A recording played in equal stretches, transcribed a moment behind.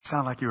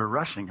Sound like you were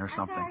rushing or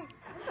something.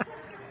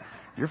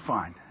 You're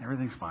fine.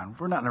 Everything's fine.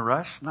 We're not in a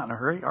rush, not in a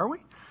hurry, are we?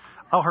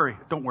 I'll hurry.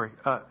 Don't worry.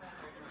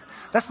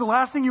 That's the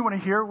last thing you want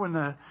to hear when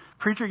the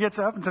preacher gets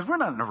up and says, we're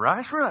not in a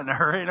rush, we're not in a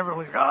hurry. And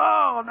everybody's like,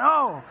 oh,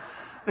 no,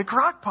 the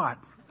crock pot.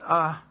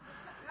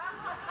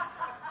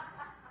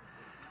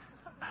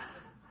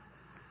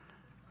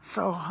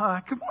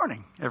 Good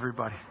morning,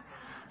 everybody.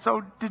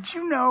 So did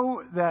you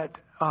know that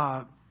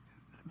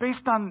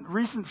based on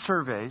recent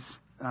surveys,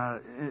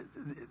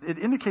 it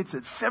indicates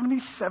that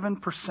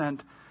 77%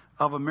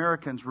 of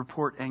Americans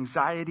report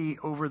anxiety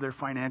over their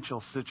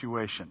financial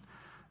situation.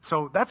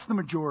 So that's the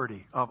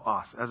majority of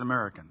us as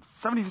Americans.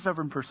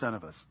 77%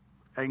 of us,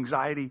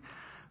 anxiety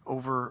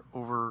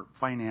over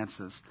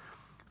finances.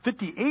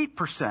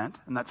 58%,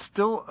 and that's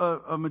still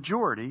a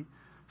majority,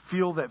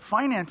 feel that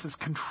finances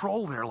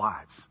control their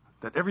lives,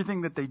 that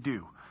everything that they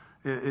do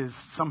is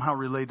somehow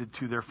related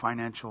to their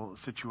financial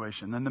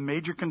situation. And the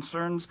major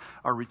concerns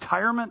are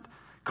retirement,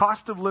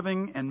 cost of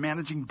living, and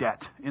managing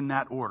debt, in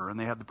that order. And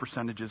they have the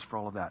percentages for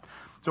all of that.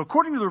 So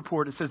according to the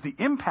report, it says the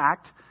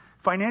impact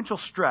financial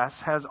stress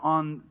has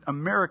on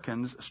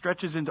Americans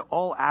stretches into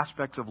all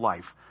aspects of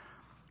life,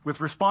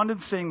 with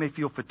respondents saying they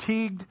feel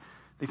fatigued,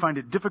 they find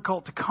it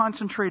difficult to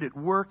concentrate at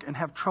work, and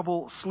have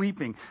trouble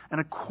sleeping.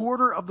 And a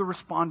quarter of the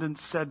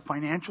respondents said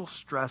financial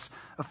stress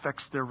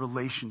affects their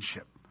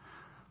relationships,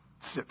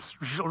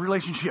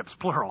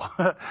 plural.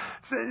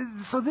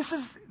 So this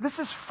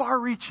is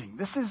far-reaching.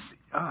 This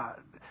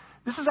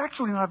is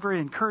actually not a very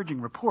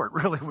encouraging report,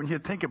 really, when you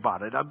think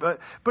about it.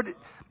 But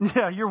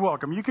yeah, you're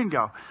welcome. You can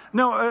go.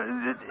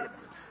 No,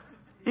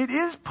 it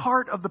is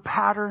part of the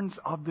patterns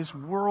of this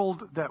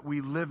world that we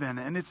live in.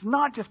 And it's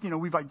not just,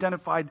 we've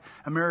identified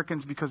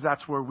Americans because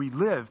that's where we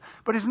live.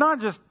 But it's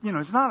not just,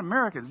 it's not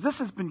Americans. This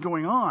has been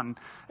going on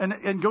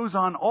and goes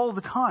on all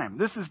the time.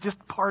 This is just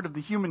part of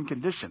the human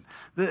condition.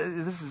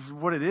 This is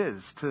what it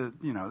is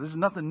this is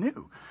nothing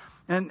new.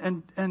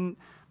 And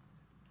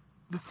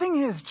the thing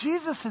is,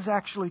 Jesus has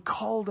actually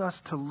called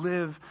us to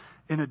live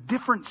in a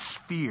different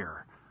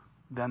sphere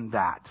than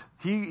that.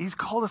 He's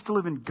called us to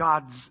live in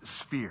God's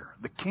sphere,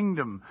 the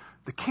kingdom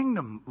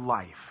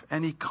life.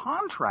 And he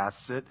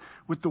contrasts it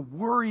with the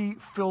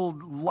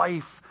worry-filled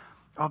life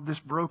of this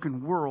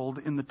broken world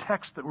in the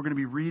text that we're going to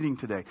be reading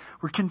today.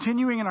 We're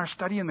continuing in our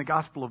study in the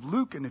Gospel of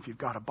Luke, and if you've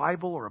got a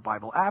Bible or a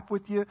Bible app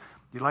with you,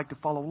 you'd like to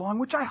follow along,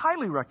 which I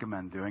highly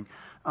recommend doing,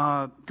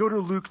 go to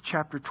Luke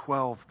chapter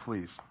 12,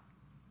 please.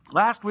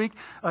 Last week,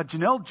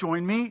 Janelle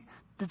joined me.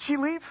 Did she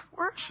leave?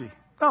 Where is she?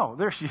 Oh,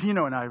 there she is.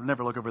 And I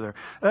never look over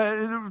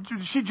there.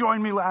 She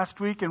joined me last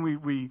week, and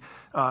we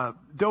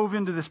dove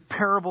into this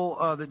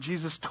parable that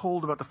Jesus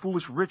told about the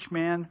foolish rich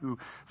man who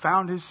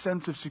found his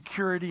sense of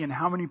security in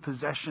how many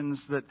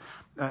possessions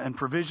and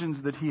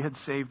provisions that he had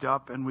saved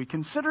up. And we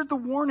considered the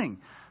warning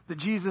that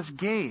Jesus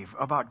gave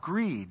about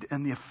greed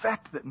and the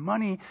effect that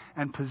money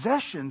and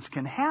possessions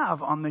can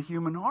have on the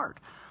human heart.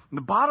 And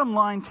the bottom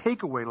line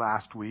takeaway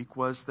last week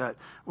was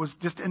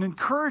just an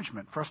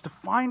encouragement for us to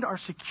find our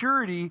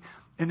security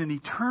in an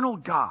eternal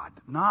God,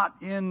 not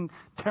in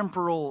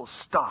temporal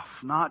stuff,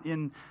 not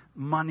in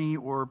money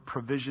or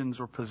provisions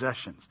or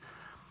possessions.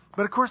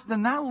 But of course,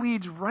 then that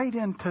leads right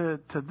into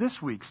this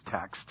week's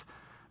text,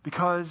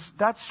 because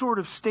that sort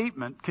of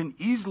statement can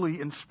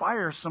easily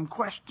inspire some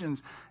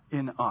questions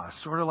in us.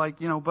 Sort of like,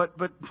 but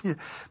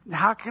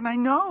how can I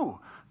know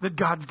that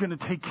God's going to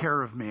take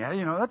care of me?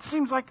 That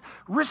seems like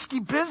risky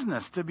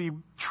business to be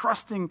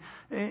trusting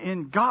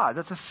in God.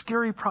 That's a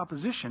scary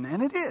proposition,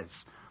 and it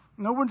is.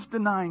 No one's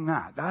denying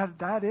that.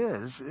 That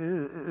is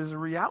a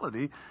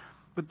reality.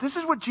 But this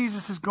is what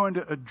Jesus is going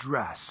to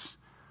address.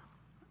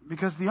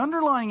 Because the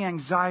underlying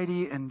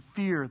anxiety and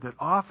fear that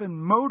often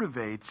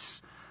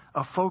motivates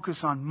a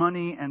focus on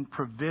money and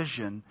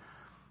provision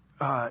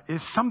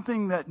is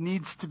something that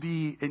needs to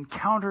be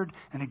encountered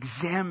and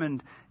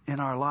examined in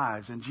our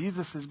lives. And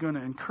Jesus is going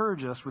to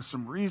encourage us with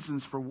some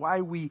reasons for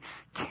why we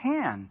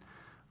can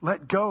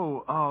let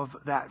go of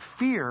that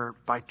fear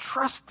by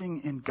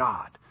trusting in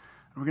God.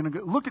 And we're going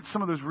to look at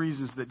some of those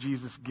reasons that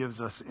Jesus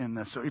gives us in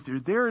this. So if you're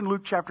there in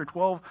Luke chapter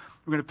 12,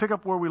 we're going to pick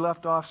up where we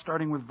left off,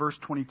 starting with verse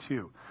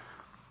 22.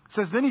 It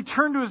says, then he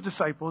turned to his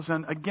disciples,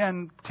 and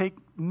again, take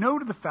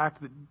note of the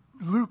fact that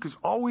Luke is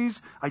always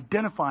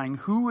identifying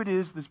who it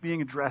is that's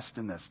being addressed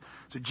in this.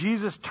 So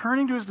Jesus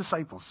turning to his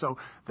disciples. So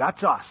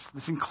that's us.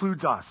 This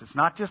includes us. It's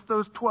not just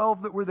those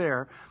 12 that were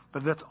there,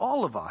 but that's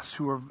all of us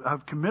who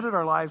have committed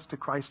our lives to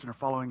Christ and are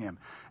following him.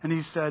 And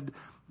he said,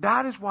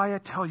 that is why I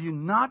tell you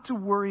not to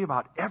worry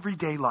about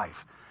everyday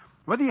life,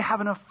 whether you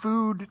have enough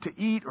food to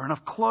eat or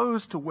enough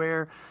clothes to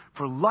wear,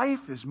 for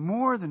life is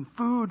more than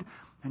food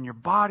and your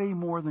body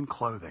more than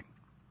clothing.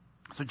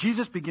 So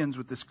Jesus begins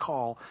with this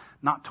call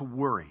not to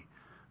worry.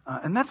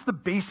 And that's the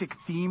basic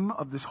theme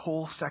of this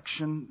whole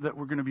section that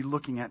we're going to be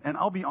looking at. And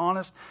I'll be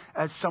honest,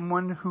 as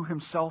someone who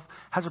himself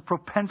has a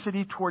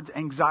propensity towards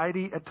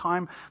anxiety at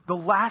times, the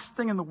last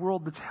thing in the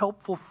world that's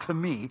helpful to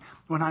me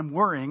when I'm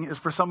worrying is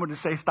for someone to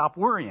say, stop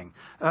worrying.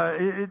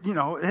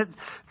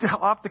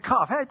 Off the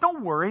cuff. Hey,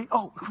 don't worry.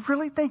 Oh,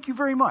 really? Thank you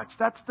very much.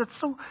 That's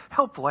so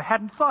helpful. I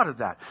hadn't thought of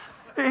that.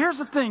 Here's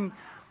the thing.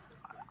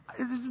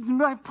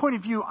 My point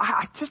of view,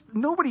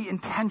 nobody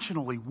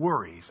intentionally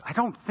worries. I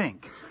don't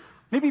think.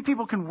 Maybe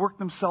people can work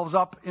themselves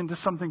up into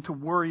something to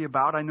worry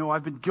about. I know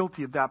I've been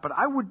guilty of that, but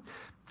I would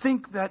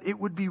think that it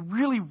would be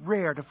really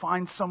rare to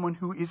find someone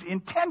who is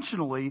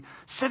intentionally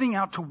setting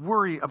out to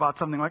worry about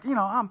something like,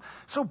 I'm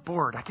so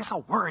bored, I guess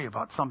I'll worry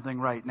about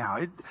something right now.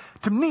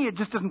 To me, it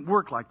just doesn't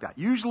work like that.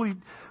 Usually,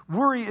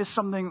 worry is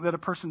something that a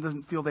person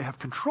doesn't feel they have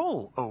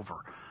control over.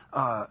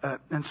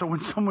 And so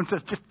when someone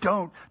says, just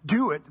don't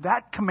do it,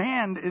 that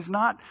command is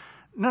not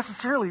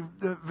necessarily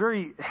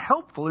very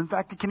helpful. In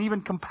fact, it can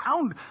even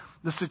compound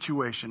the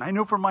situation. I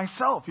know for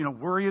myself,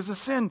 worry is a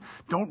sin.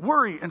 Don't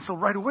worry. And so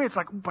right away it's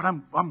like, but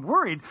I'm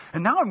worried.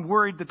 And now I'm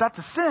worried that that's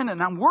a sin.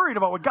 And I'm worried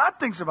about what God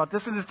thinks about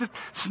this. And it's just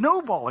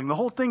snowballing. The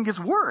whole thing gets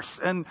worse.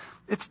 And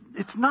it's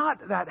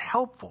not that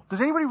helpful.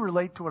 Does anybody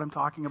relate to what I'm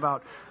talking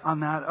about on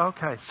that?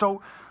 Okay.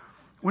 So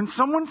when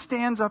someone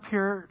stands up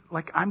here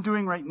like I'm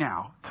doing right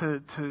now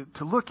to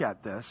look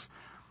at this,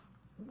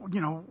 we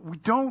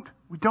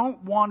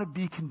don't want to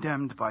be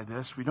condemned by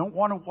this. We don't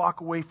want to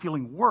walk away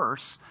feeling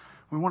worse.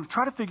 We want to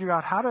try to figure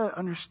out how to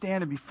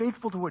understand and be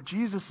faithful to what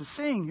Jesus is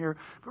saying here,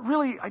 but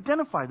really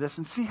identify this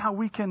and see how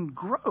we can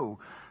grow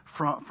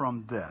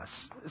from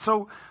this.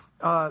 So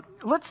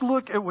let's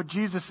look at what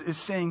Jesus is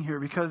saying here,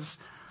 because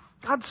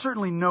God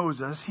certainly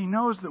knows us. He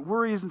knows that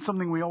worry isn't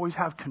something we always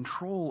have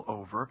control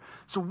over.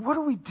 So what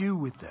do we do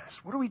with this?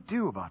 What do we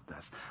do about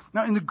this?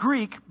 Now, in the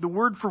Greek, the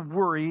word for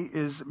worry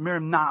is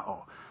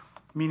merimnao,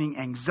 meaning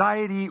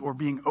anxiety or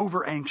being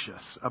over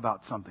anxious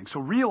about something. So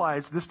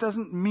realize this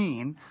doesn't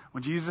mean,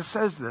 when Jesus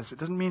says this, it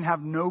doesn't mean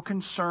have no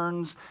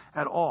concerns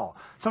at all.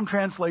 Some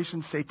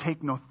translations say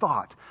take no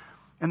thought.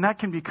 And that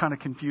can be kind of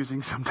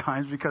confusing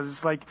sometimes, because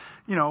it's like,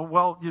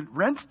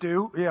 rents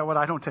do. Yeah, well,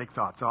 I don't take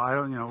thought. So I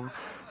don't,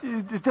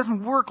 it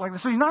doesn't work like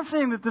this. So he's not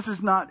saying that this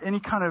is not any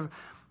kind of,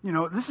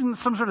 this isn't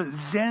some sort of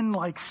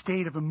Zen-like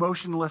state of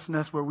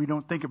emotionlessness where we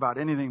don't think about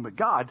anything but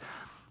God.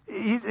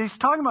 He's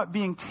talking about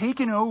being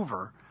taken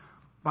over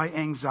by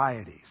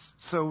anxieties,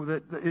 so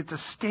that it's a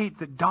state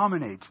that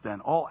dominates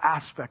then all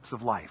aspects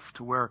of life,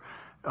 to where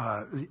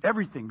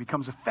everything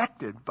becomes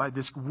affected by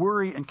this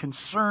worry and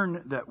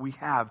concern that we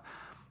have.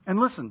 And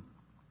listen,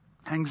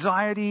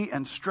 anxiety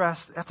and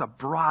stress, that's a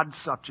broad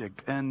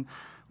subject, and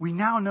we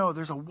now know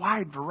there's a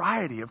wide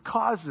variety of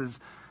causes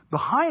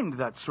behind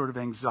that sort of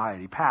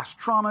anxiety. Past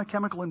trauma,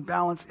 chemical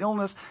imbalance,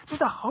 illness,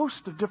 just a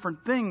host of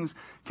different things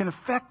can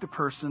affect a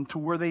person to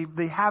where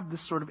they have this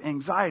sort of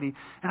anxiety.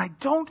 And I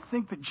don't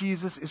think that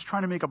Jesus is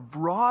trying to make a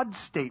broad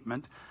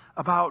statement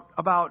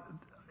about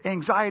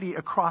anxiety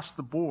across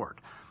the board.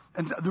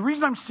 And the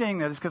reason I'm saying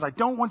that is because I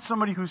don't want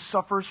somebody who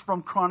suffers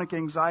from chronic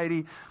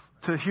anxiety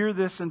to hear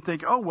this and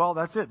think, oh, well,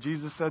 that's it.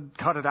 Jesus said,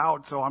 cut it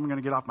out, so I'm going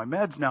to get off my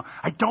meds now.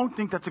 I don't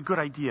think that's a good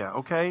idea,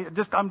 okay?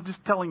 I'm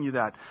just telling you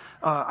that.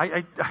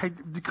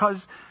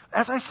 Because,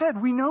 as I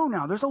said, we know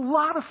now there's a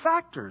lot of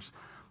factors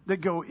that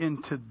go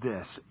into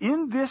this.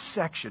 In this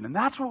section, and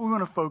that's what we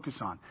want to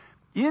focus on.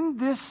 In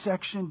this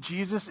section,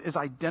 Jesus is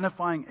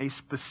identifying a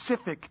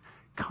specific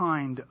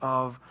kind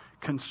of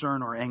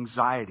concern or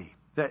anxiety.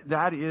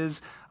 That is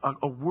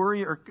a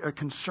worry or a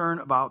concern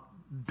about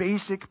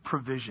basic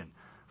provision.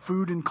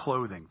 Food and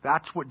clothing.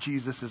 That's what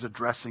Jesus is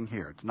addressing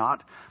here. It's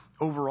not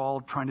overall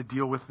trying to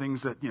deal with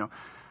things that,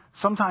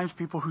 sometimes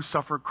people who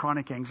suffer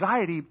chronic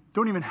anxiety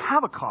don't even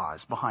have a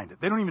cause behind it.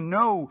 They don't even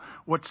know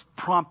what's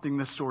prompting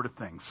this sort of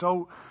thing.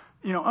 So,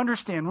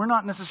 understand, we're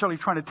not necessarily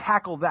trying to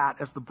tackle that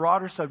as the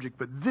broader subject,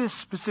 but this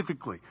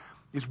specifically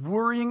is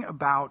worrying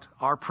about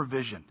our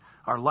provision,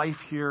 our life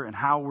here, and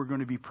how we're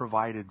going to be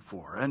provided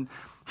for. And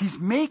he's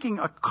making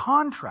a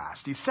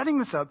contrast. He's setting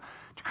this up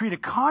to create a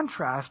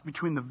contrast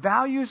between the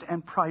values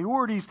and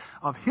priorities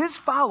of his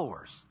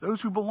followers, those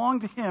who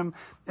belong to him,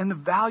 and the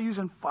values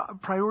and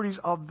priorities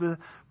of the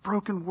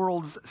broken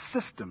world's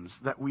systems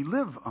that we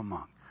live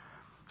among.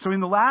 So in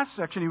the last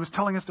section, he was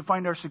telling us to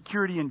find our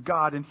security in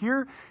God. And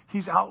here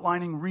he's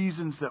outlining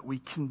reasons that we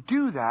can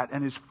do that.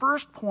 And his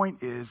first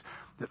point is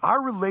that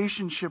our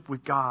relationship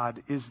with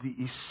God is the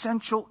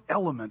essential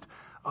element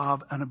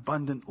of an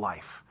abundant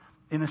life.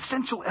 An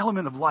essential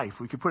element of life,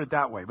 we could put it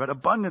that way. But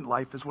abundant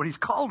life is what he's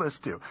called us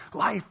to.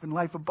 Life and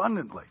life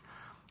abundantly.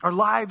 Our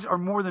lives are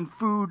more than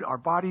food. Our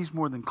bodies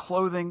more than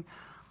clothing.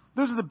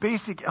 Those are the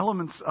basic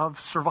elements of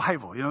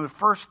survival. The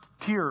first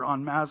tier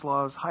on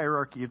Maslow's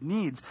hierarchy of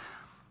needs.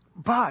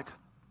 But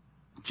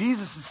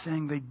Jesus is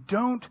saying they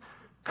don't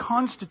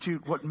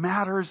constitute what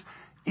matters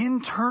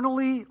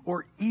internally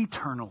or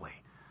eternally.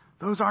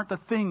 Those aren't the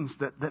things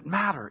that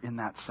matter in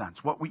that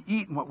sense. What we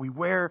eat and what we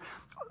wear,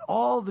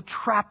 all the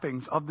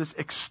trappings of this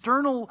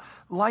external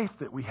life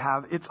that we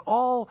have, it's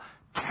all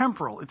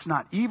temporal. It's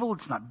not evil,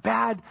 it's not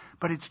bad,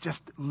 but it's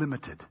just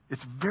limited.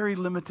 It's very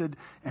limited,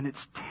 and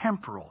it's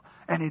temporal.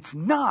 And it's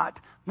not,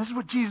 this is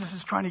what Jesus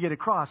is trying to get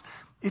across,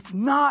 it's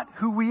not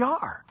who we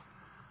are.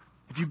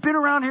 If you've been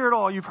around here at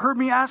all, you've heard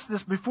me ask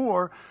this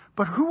before,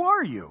 but who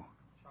are you?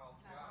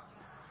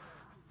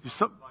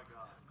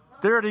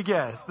 There it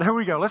is. There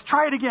we go. Let's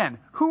try it again.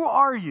 Who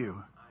are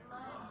you?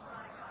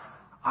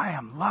 I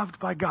am loved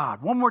by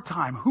God. One more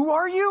time. Who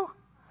are you?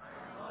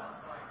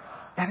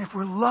 And if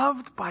we're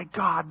loved by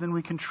God, then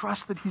we can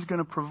trust that He's going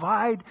to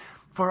provide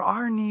for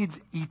our needs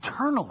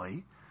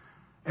eternally.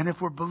 And if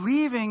we're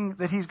believing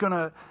that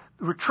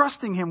we're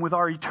trusting Him with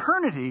our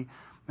eternity,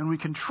 then we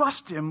can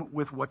trust Him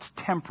with what's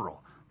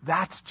temporal.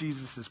 That's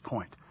Jesus'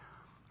 point.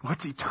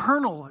 What's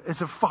eternal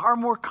is of far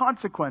more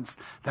consequence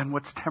than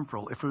what's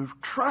temporal. If we're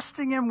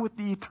trusting Him with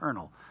the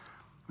eternal,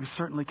 we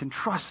certainly can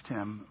trust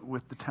Him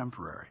with the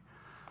temporary.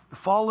 The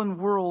fallen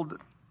world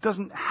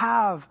doesn't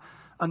have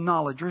a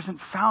knowledge or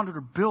isn't founded or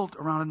built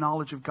around a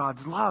knowledge of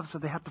God's love, so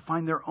they have to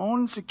find their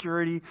own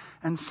security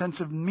and sense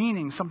of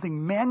meaning,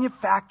 something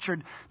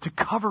manufactured to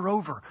cover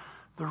over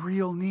the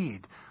real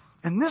need.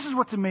 And this is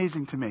what's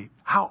amazing to me,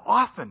 how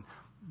often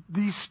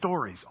these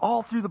stories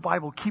all through the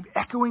Bible keep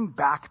echoing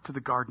back to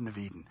the Garden of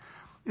Eden.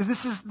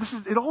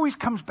 It always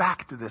comes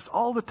back to this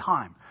all the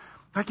time.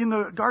 Like in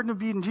the Garden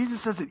of Eden,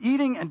 Jesus says that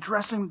eating and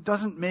dressing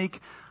doesn't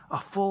make a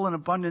full and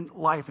abundant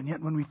life. And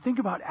yet when we think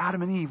about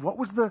Adam and Eve, what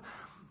was the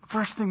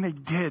first thing they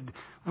did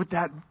with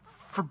that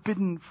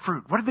forbidden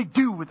fruit? What did they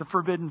do with the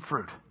forbidden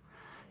fruit?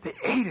 They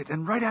ate it.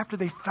 And right after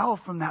they fell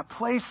from that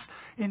place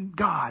in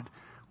God,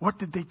 what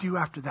did they do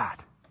after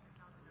that?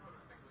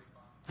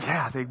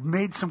 Yeah, they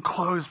made some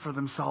clothes for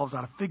themselves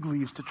out of fig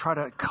leaves to try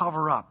to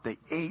cover up. They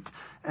ate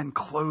and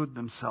clothed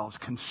themselves,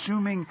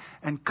 consuming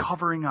and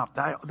covering up.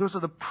 Those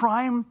are the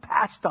prime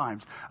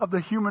pastimes of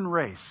the human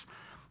race.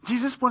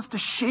 Jesus wants to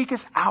shake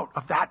us out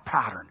of that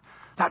pattern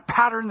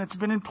that's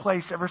been in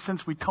place ever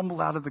since we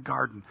tumbled out of the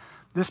garden.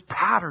 This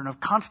pattern of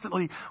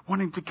constantly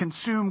wanting to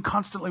consume,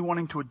 constantly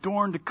wanting to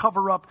adorn, to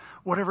cover up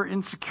whatever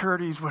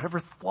insecurities,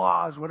 whatever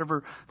flaws,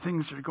 whatever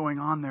things are going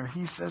on there.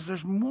 He says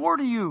there's more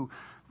to you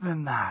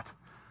than that.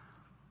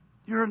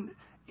 You're an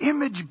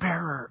image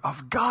bearer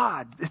of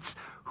God. It's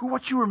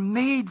what you were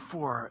made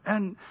for.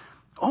 And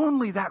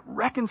only that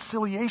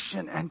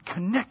reconciliation and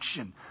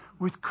connection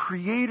with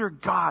Creator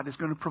God is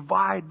going to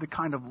provide the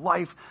kind of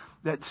life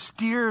that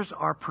steers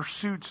our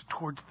pursuits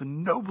towards the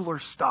nobler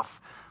stuff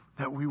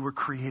that we were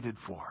created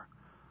for.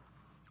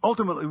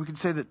 Ultimately, we can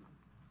say that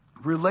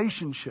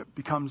relationship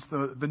becomes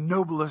the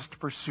noblest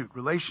pursuit.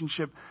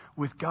 Relationship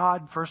with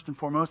God, first and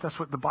foremost. That's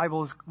what the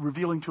Bible is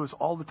revealing to us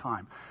all the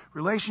time.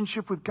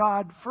 Relationship with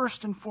God,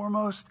 first and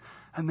foremost,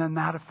 and then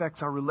that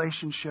affects our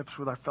relationships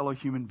with our fellow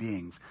human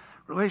beings.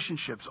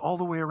 Relationships all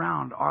the way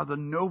around are the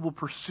noble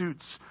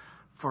pursuits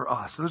for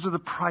us. Those are the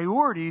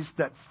priorities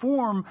that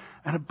form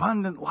an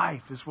abundant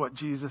life, is what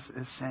Jesus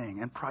is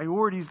saying. And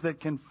priorities that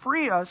can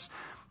free us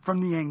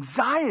from the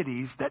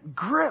anxieties that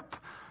grip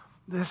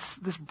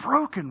this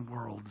broken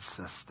world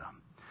system.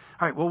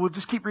 All right, well, we'll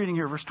just keep reading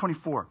here, verse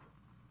 24.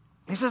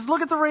 He says,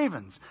 look at the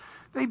ravens.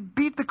 They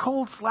beat the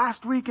Colts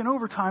last week in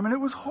overtime, and it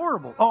was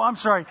horrible. Oh, I'm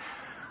sorry.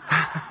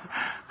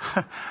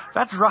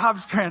 That's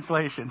Rob's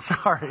translation.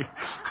 Sorry.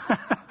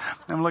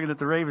 I'm looking at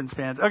the Ravens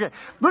fans. Okay,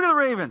 look at the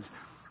ravens.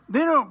 They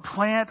don't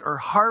plant or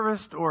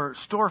harvest or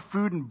store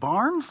food in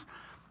barns,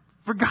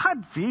 for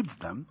God feeds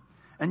them,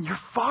 and you're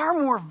far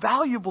more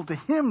valuable to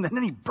Him than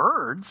any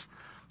birds,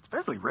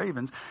 especially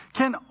ravens.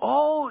 Can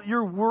all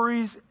your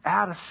worries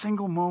add a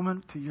single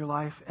moment to your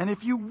life? And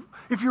if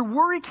your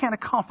worry can't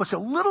accomplish a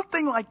little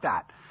thing like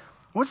that,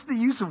 what's the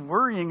use of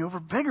worrying over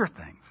bigger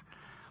things?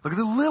 Look at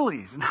the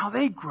lilies and how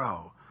they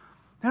grow.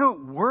 They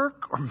don't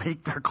work or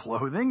make their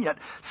clothing, yet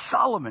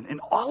Solomon, in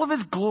all of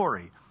his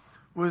glory,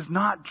 was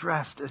not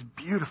dressed as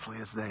beautifully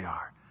as they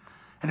are.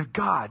 And if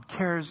God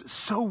cares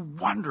so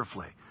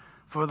wonderfully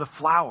for the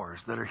flowers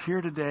that are here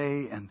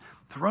today and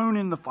thrown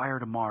in the fire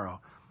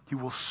tomorrow, He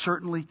will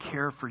certainly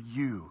care for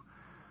you.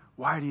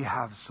 Why do you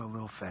have so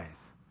little faith?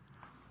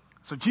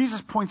 So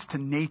Jesus points to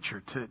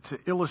nature to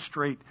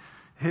illustrate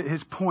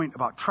his point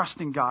about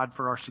trusting God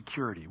for our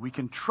security. We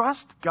can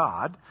trust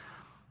God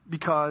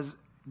because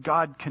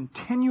God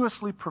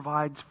continuously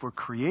provides for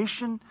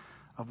creation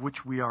of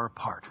which we are a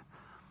part.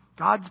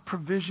 God's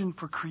provision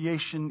for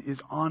creation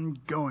is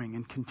ongoing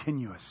and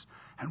continuous,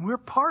 and we're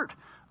part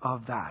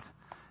of that.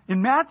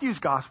 In Matthew's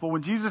gospel,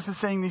 when Jesus is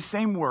saying these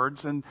same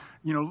words, and,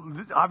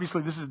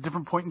 obviously this is a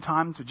different point in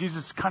time, so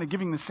Jesus is kind of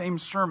giving the same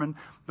sermon,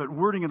 but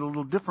wording it a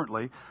little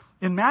differently.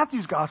 In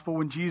Matthew's gospel,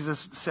 when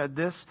Jesus said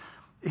this,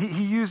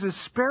 he uses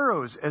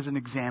sparrows as an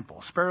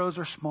example. Sparrows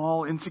are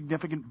small,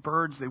 insignificant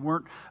birds. They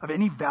weren't of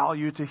any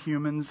value to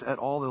humans at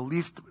all, the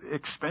least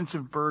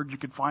expensive bird you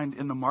could find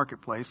in the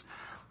marketplace.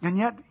 And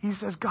yet, he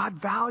says God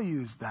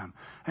values them.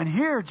 And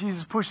here,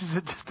 Jesus pushes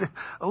it just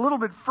a little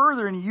bit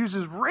further, and he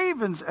uses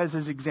ravens as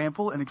his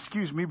example. And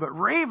excuse me, but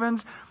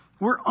ravens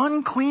were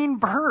unclean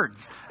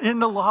birds in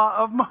the law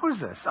of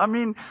Moses. I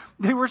mean,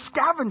 they were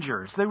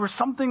scavengers. They were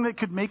something that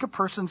could make a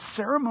person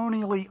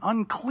ceremonially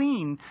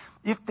unclean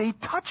if they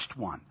touched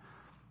one.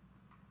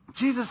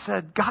 Jesus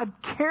said God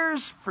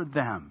cares for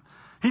them.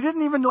 He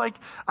didn't even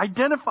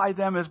identify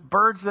them as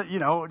birds that,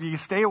 you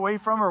stay away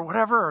from or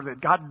whatever, or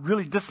that God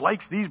really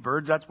dislikes these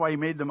birds. That's why he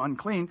made them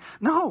unclean.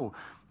 No,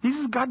 he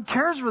says God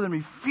cares for them.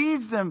 He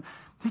feeds them.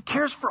 He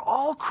cares for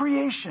all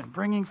creation,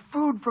 bringing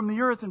food from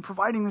the earth and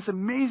providing this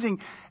amazing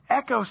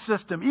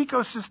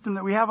ecosystem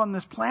that we have on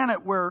this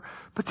planet where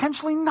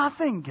potentially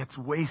nothing gets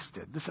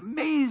wasted. This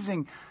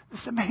amazing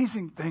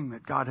thing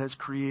that God has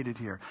created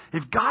here.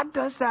 If God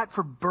does that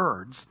for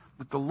birds,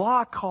 that the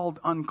law called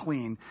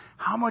unclean,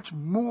 how much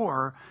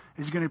more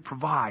is he going to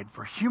provide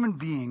for human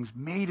beings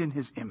made in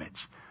his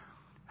image?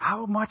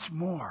 How much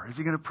more is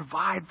he going to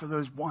provide for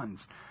those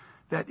ones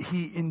that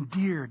he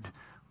endowed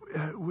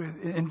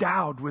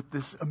with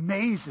this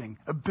amazing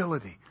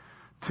ability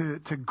to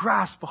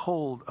grasp a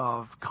hold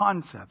of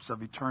concepts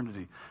of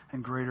eternity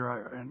and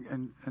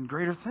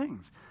greater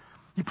things?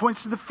 He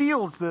points to the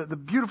fields, the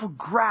beautiful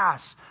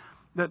grass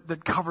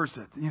that covers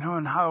it,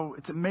 and how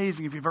it's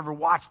amazing if you've ever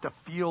watched a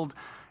field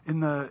in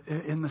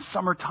the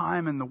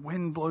summertime and the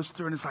wind blows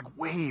through and it's like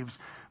waves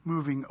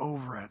moving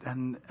over it,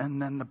 and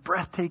then the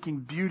breathtaking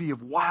beauty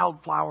of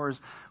wildflowers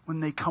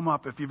when they come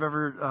up. If you've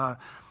ever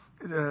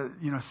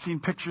seen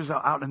pictures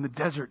out in the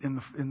desert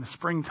in the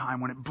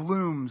springtime when it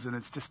blooms, and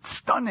it's just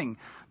stunning,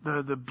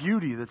 the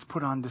beauty that's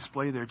put on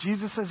display there.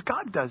 Jesus says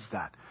God does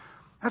that.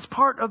 That's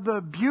part of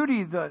the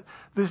beauty that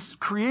this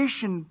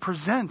creation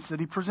presents, that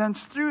he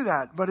presents through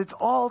that, but it's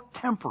all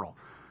temporal.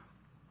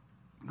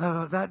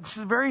 That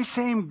very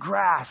same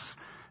grass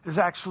is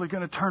actually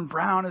going to turn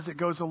brown as it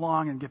goes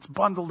along and gets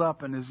bundled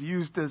up and is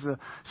used as a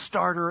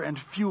starter and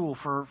fuel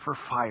for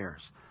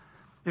fires.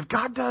 If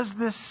God does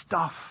this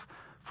stuff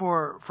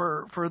for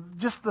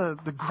just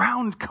the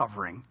ground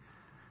covering,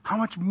 how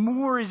much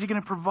more is he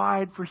going to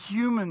provide for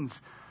humans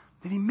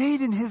that he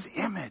made in his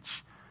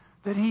image,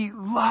 that he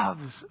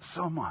loves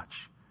so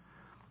much?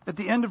 At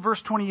the end of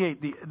verse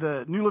 28,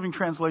 the New Living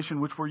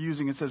Translation, which we're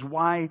using, it says,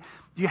 "Why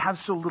do you have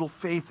so little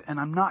faith?" And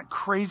I'm not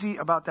crazy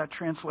about that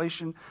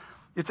translation.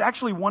 It's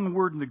actually one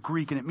word in the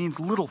Greek, and it means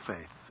little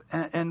faith.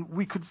 And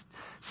we could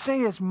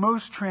say, as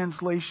most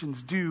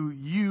translations do,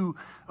 "you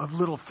of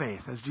little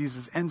faith," as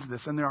Jesus ends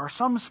this. And there are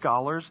some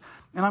scholars,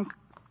 and I'm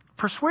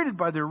persuaded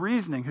by their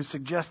reasoning, who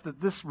suggest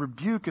that this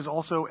rebuke is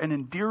also an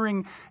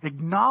endearing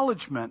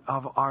acknowledgement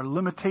of our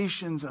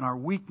limitations and our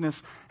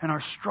weakness and our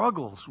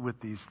struggles with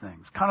these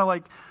things. Kind of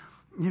like,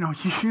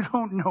 you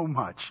don't know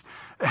much,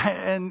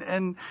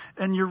 and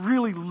you're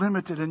really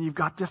limited, and you've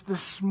got just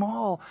this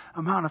small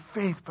amount of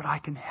faith, but I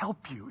can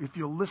help you if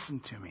you'll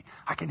listen to me.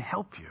 I can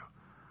help you.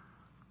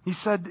 He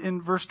said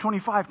in verse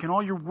 25, "Can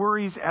all your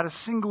worries add a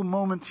single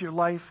moment to your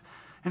life?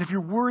 And if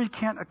your worry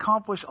can't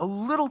accomplish a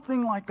little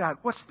thing like that,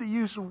 what's the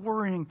use of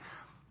worrying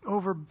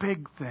over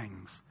big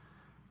things?"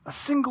 A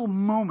single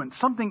moment,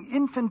 something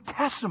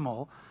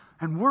infinitesimal,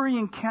 and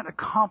worrying can't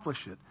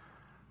accomplish it.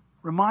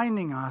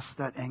 Reminding us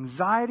that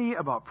anxiety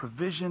about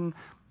provision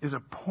is a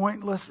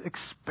pointless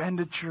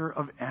expenditure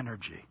of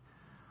energy.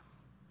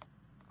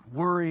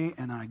 Worry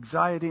and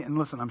anxiety, and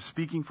listen, I'm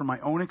speaking from my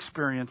own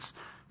experience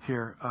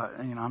here.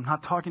 I'm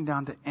not talking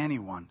down to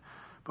anyone,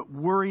 but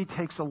worry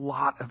takes a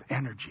lot of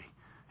energy.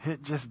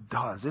 It just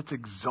does. It's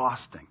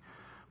exhausting.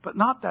 But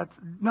not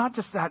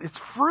just that, it's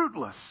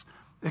fruitless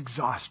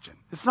exhaustion.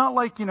 It's not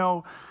like,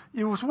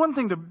 it was one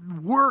thing to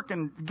work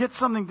and get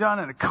something done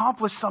and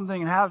accomplish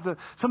something and have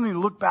something to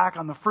look back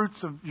on the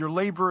fruits of your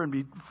labor and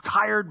be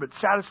tired but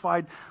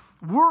satisfied.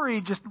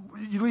 Worry just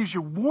leaves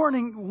you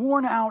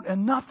worn out,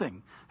 and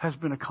nothing has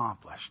been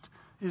accomplished.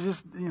 You're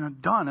just,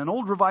 done. An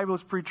old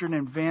revivalist preacher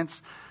named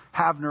Vance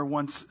Havner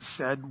once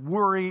said,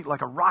 "Worry,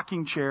 like a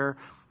rocking chair,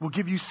 will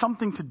give you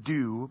something to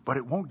do, but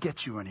it won't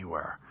get you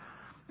anywhere."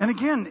 And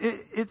again,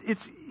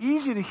 it's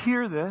easy to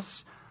hear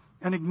this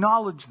and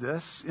acknowledge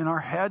this in our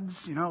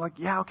heads,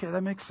 yeah, okay,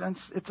 that makes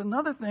sense. It's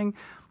another thing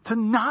to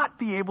not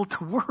be able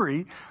to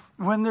worry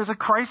when there's a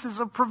crisis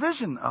of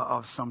provision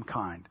of some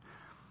kind.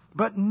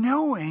 But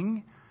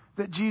knowing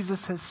that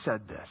Jesus has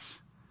said this,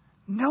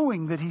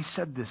 knowing that he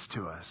said this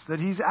to us, that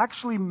he's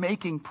actually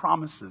making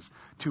promises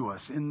to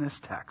us in this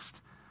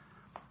text,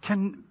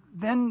 can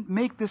then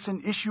make this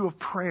an issue of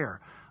prayer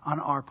on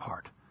our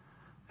part.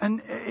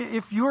 And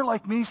if you're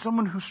like me,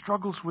 someone who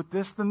struggles with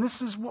this, then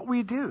this is what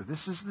we do.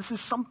 This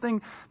is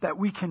something that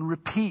we can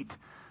repeat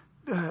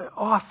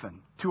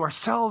often to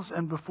ourselves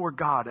and before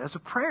God as a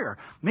prayer.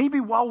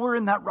 Maybe while we're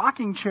in that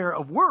rocking chair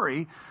of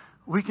worry,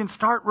 we can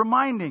start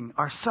reminding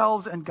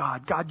ourselves and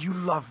God, "God, you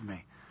love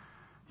me.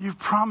 You've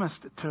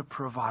promised to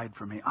provide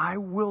for me. I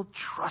will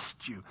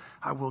trust you.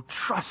 I will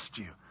trust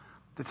you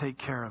to take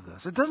care of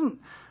this." It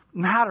doesn't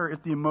matter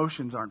if the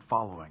emotions aren't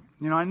following.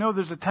 I know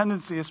there's a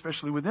tendency,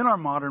 especially within our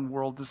modern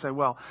world, to say,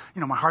 well,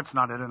 my heart's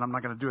not in it, I'm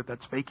not going to do it,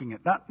 that's faking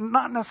it.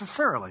 Not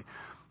necessarily.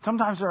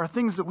 Sometimes there are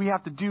things that we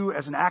have to do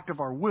as an act of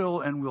our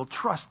will, and we'll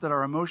trust that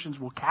our emotions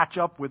will catch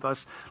up with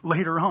us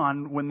later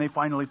on when they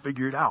finally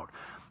figure it out.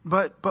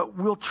 but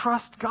we'll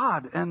trust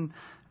God and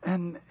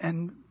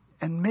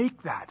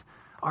make that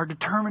our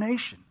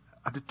determination,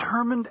 a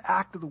determined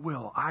act of the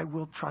will. I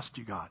will trust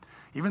you, God.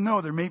 Even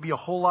though there may be a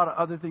whole lot of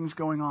other things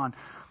going on,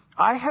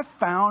 I have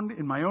found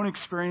in my own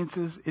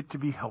experiences it to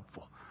be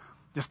helpful.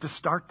 Just to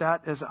start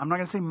that as, I'm not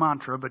going to say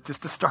mantra, but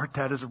just to start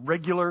that as a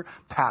regular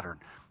pattern.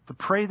 To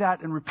pray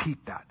that and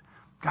repeat that.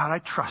 God, I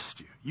trust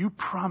you. You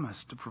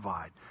promised to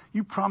provide.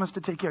 You promised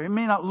to take care. It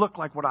may not look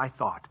like what I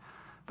thought,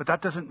 but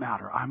that doesn't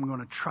matter. I'm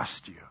going to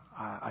trust you.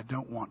 I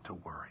don't want to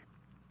worry.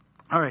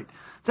 All right.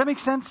 Does that make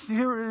sense? You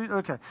hear?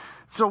 Okay.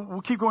 So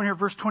we'll keep going here.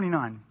 Verse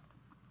 29.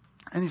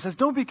 And he says,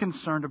 don't be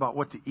concerned about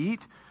what to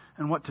eat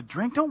and what to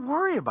drink. Don't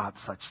worry about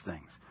such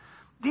things.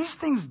 These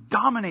things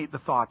dominate the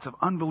thoughts of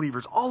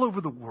unbelievers all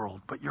over the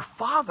world, but your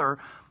Father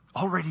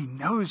already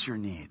knows your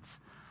needs.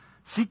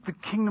 Seek the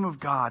kingdom of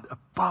God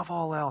above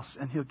all else,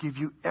 and he'll give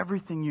you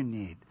everything you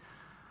need.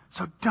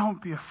 So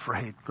don't be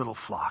afraid, little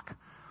flock,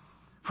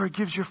 for it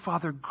gives your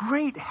Father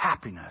great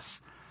happiness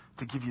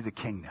to give you the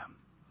kingdom.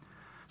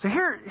 So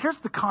here's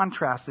the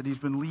contrast that he's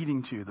been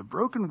leading to. The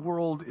broken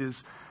world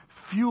is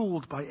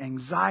fueled by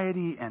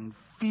anxiety and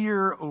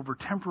fear over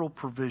temporal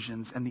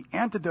provisions, and the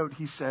antidote,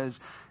 he says,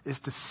 is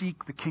to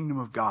seek the kingdom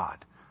of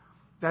God.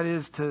 That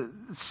is, to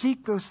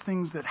seek those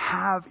things that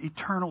have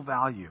eternal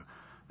value.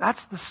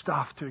 That's the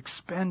stuff to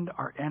expend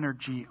our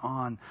energy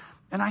on.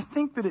 And I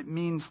think that it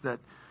means that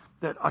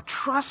a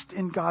trust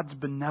in God's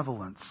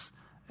benevolence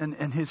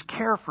and his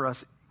care for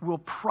us will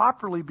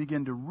properly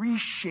begin to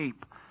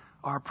reshape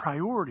our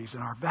priorities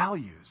and our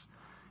values.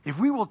 If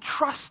we will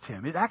trust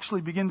him, it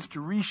actually begins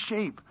to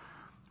reshape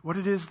what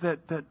it is that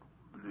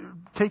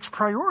takes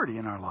priority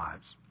in our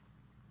lives.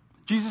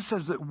 Jesus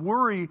says that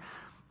worry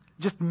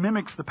just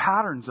mimics the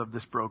patterns of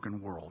this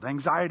broken world.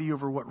 Anxiety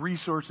over what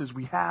resources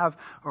we have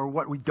or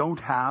what we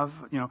don't have.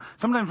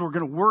 Sometimes we're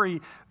going to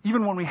worry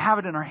even when we have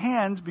it in our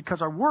hands,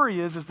 because our worry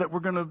is that we're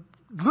going to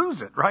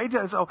lose it, right?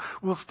 So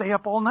we'll stay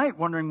up all night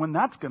wondering when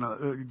that's going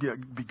to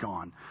be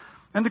gone.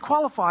 And to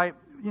qualify,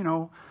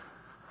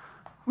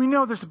 we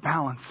know there's a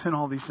balance in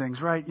all these things,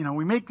 right?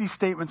 We make these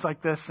statements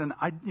like this, and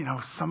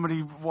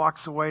somebody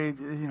walks away,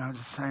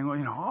 just saying,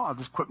 I'll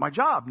just quit my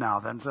job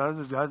now then. So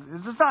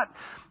it's not,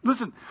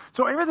 listen,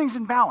 so everything's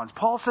in balance.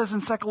 Paul says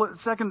in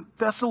 2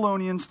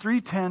 Thessalonians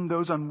 3:10,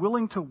 those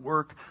unwilling to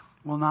work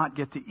will not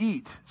get to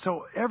eat.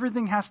 So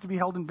everything has to be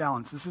held in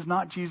balance. This is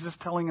not Jesus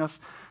telling us,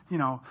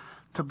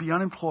 to be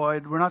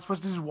unemployed. We're not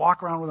supposed to just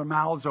walk around with our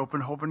mouths open,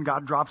 hoping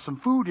God drops some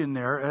food in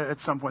there at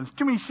some point. There's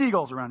too many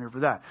seagulls around here for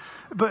that.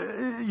 But,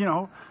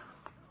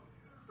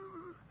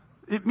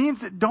 it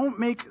means that don't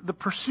make the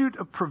pursuit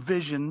of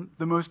provision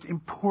the most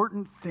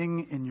important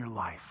thing in your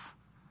life.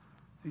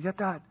 You get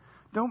that?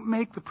 Don't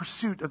make the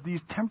pursuit of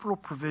these temporal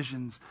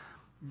provisions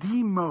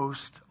the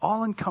most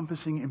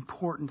all-encompassing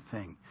important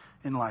thing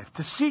in life.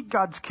 To seek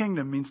God's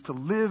kingdom means to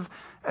live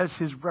as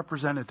his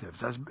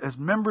representatives, as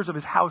members of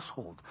his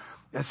household,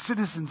 as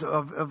citizens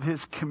of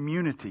his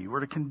community. We're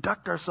to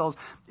conduct ourselves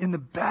in the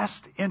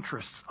best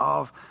interests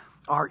of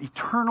our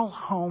eternal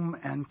home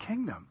and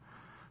kingdom.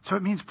 So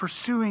it means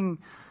pursuing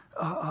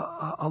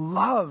a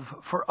love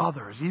for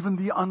others, even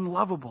the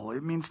unlovable.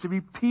 It means to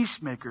be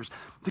peacemakers,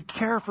 to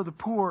care for the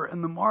poor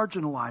and the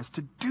marginalized,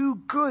 to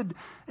do good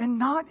and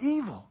not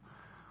evil.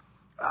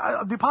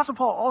 The Apostle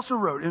Paul also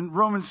wrote in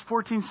Romans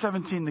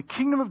 14:17, the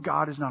kingdom of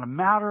God is not a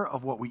matter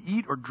of what we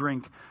eat or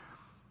drink.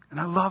 And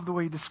I love the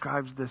way he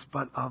describes this,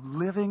 but of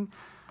living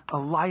a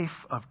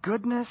life of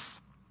goodness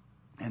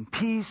and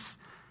peace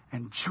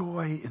and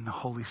joy in the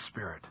Holy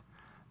Spirit.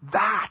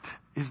 That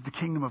is the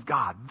kingdom of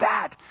God.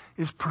 That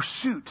is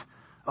pursuit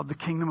of the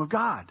kingdom of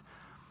God.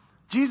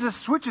 Jesus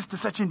switches to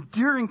such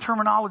endearing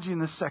terminology in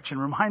this section,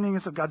 reminding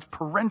us of God's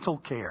parental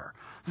care.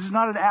 This is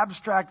not an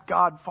abstract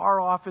God far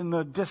off in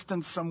the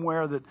distance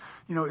somewhere that,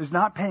 is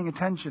not paying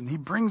attention. He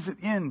brings it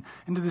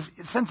into this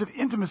sense of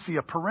intimacy,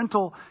 a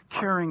parental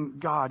caring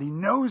God. He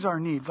knows our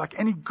needs like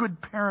any good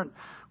parent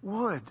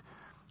would.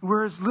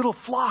 We're his little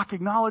flock,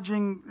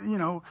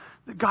 acknowledging,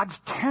 God's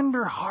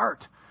tender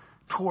heart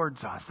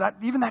towards us.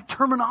 Even that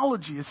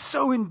terminology is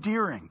so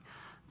endearing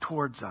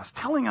towards us,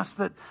 telling us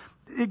that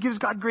it gives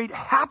God great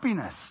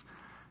happiness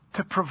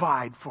to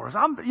provide for us.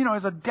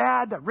 As a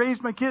dad, I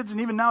raised my kids,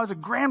 and even now as a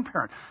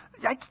grandparent,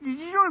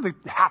 you know the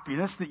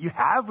happiness that you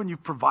have when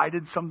you've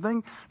provided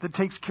something that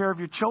takes care of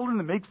your children,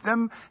 that makes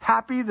them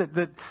happy, that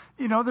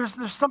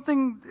there's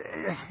something,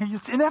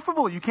 it's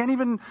ineffable. You can't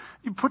even,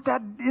 you put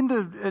that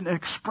into an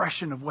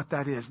expression of what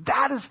that is.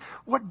 That is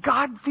what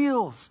God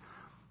feels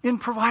in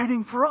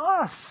providing for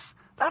us.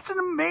 That's an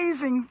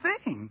amazing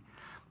thing.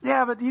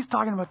 Yeah, but he's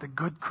talking about the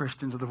good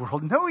Christians of the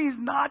world. No, he's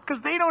not,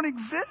 because they don't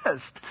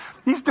exist.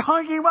 He's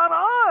talking about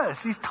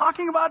us. He's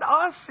talking about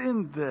us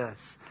in this.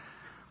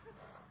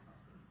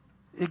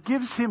 It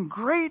gives him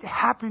great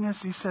happiness,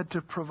 he said,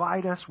 to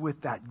provide us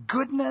with that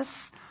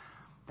goodness,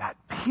 that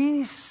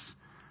peace,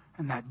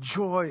 and that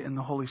joy in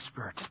the Holy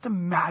Spirit. Just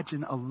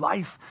imagine a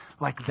life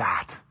like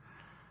that.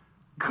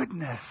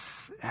 Goodness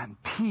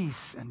and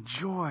peace and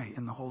joy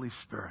in the Holy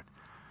Spirit.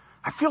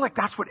 I feel like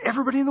that's what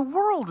everybody in the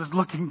world is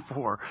looking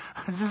for.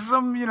 Just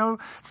some,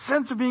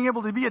 sense of being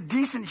able to be a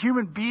decent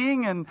human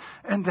being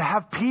and to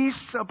have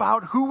peace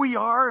about who we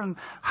are and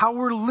how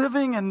we're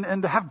living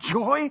and to have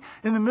joy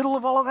in the middle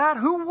of all of that.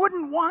 Who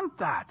wouldn't want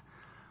that?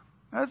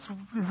 That's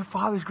the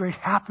Father's great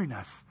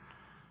happiness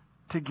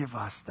to give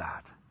us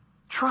that.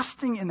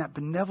 Trusting in that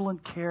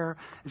benevolent care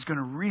is going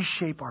to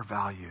reshape our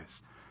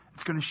values.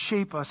 It's going to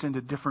shape us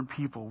into different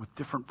people with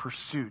different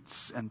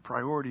pursuits and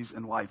priorities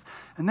in life.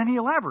 And then he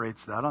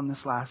elaborates that on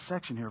this last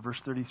section here, verse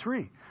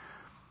 33.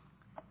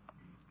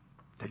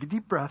 Take a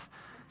deep breath.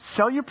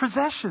 Sell your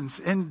possessions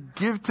and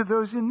give to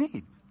those in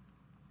need.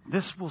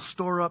 This will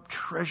store up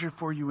treasure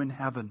for you in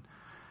heaven.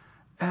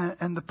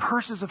 And the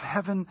purses of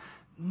heaven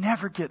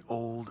never get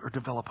old or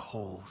develop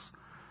holes.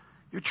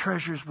 Your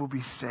treasures will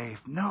be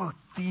safe. No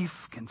thief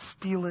can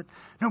steal it.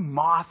 No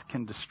moth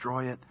can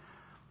destroy it.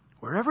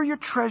 Wherever your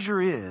treasure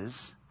is,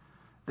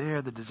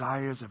 there the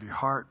desires of your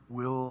heart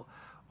will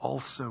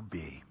also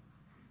be.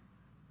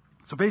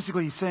 So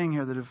basically he's saying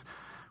here that if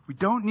we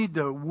don't need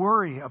to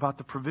worry about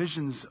the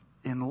provisions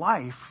in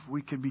life,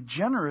 we can be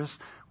generous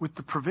with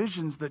the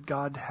provisions that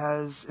God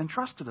has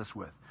entrusted us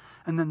with.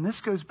 And then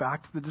this goes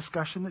back to the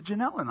discussion that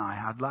Janelle and I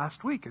had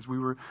last week as we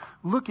were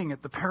looking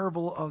at the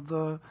parable of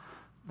the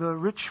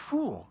rich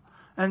fool.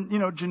 And,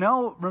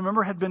 Janelle,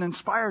 remember, had been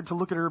inspired to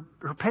look at her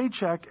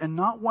paycheck and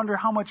not wonder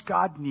how much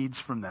God needs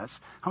from this.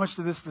 How much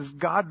of this does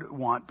God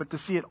want? But to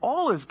see it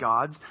all as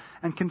God's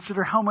and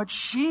consider how much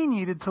she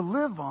needed to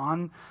live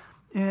on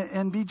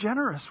and be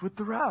generous with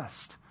the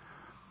rest.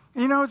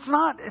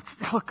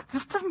 Look,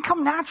 this doesn't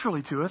come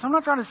naturally to us. I'm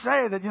not trying to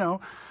say that,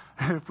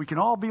 if we can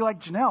all be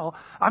like Janelle.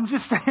 I'm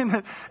just saying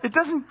that it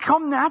doesn't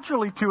come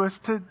naturally to us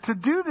to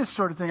do this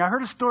sort of thing. I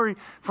heard a story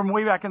from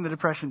way back in the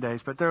Depression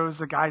days, but there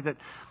was a guy that,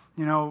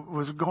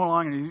 was going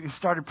along and he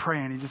started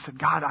praying. He just said,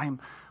 God, I'm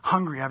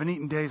hungry. I haven't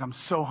eaten days. I'm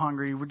so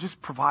hungry. Would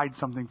just provide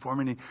something for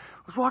me. And he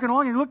was walking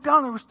along and he looked down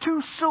and there was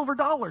 $2 silver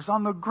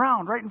on the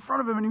ground right in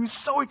front of him. And he was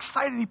so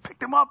excited. He picked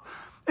them up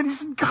and he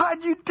said,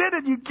 God, you did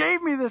it. You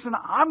gave me this and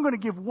I'm going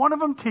to give one of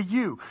them to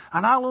you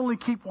and I'll only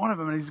keep one of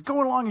them. And he's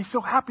going along. He's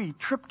so happy. He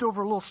tripped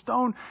over a little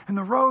stone in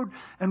the road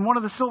and one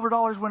of the silver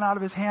dollars went out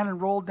of his hand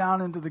and rolled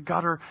down into the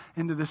gutter,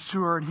 into the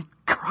sewer. And he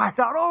cried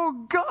out,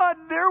 oh God,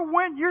 there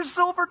went your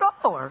silver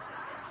dollar.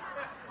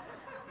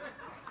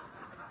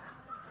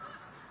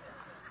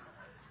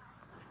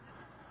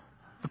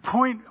 The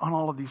point on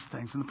all of these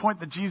things, and the point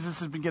that Jesus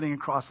has been getting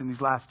across in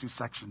these last two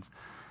sections,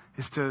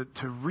 is to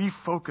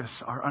refocus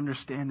our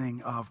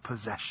understanding of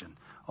possession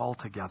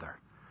altogether.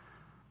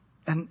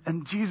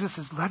 And Jesus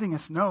is letting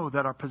us know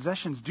that our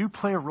possessions do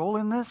play a role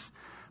in this,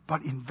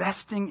 but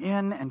investing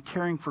in and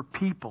caring for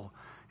people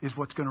is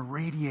what's going to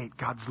radiate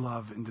God's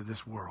love into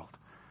this world.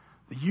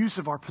 The use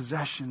of our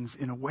possessions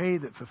in a way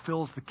that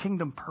fulfills the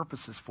kingdom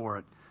purposes for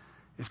it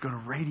is going to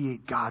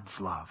radiate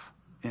God's love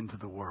into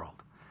the world.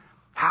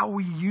 How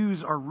we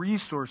use our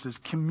resources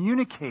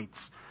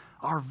communicates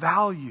our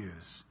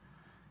values.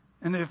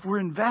 And if we're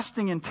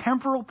investing in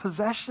temporal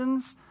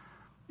possessions,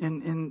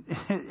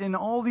 in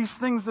all these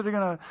things that are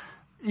going to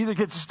either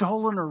get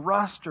stolen or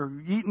rust or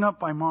eaten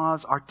up by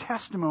moths, our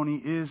testimony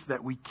is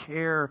that we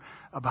care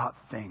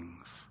about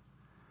things.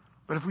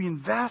 But if we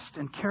invest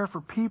and care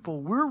for people,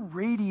 we're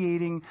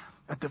radiating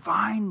a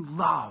divine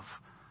love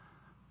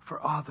for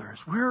others.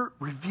 We're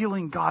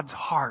revealing God's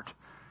heart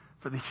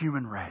for the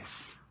human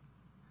race.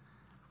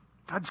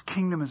 God's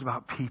kingdom is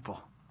about people.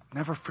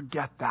 Never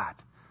forget that.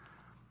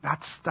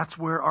 That's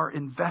where our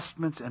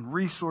investments and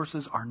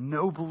resources are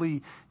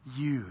nobly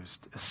used,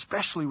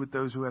 especially with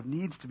those who have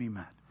needs to be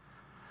met.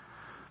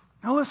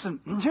 Now listen,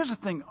 here's the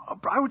thing.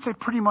 I would say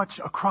pretty much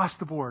across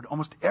the board,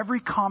 almost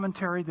every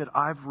commentary that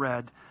I've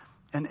read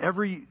and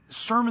every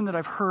sermon that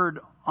I've heard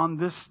on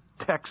this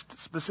text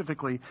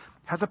specifically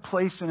has a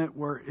place in it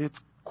where it's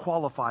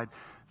qualified.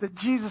 That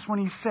Jesus, when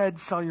he said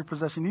sell your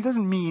possession, he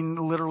doesn't mean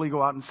literally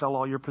go out and sell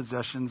all your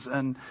possessions.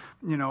 And,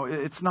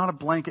 it's not a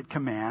blanket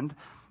command.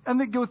 And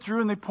they go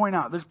through and they point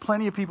out there's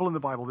plenty of people in the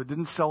Bible that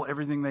didn't sell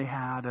everything they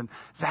had. And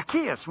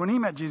Zacchaeus, when he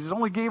met Jesus,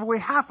 only gave away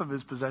half of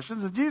his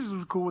possessions. And Jesus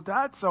was cool with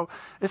that. So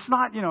it's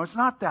not, it's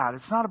not that.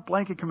 It's not a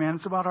blanket command.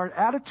 It's about our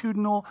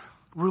attitudinal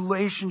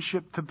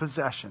relationship to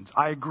possessions.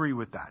 I agree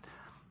with that.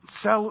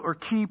 Sell or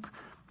keep.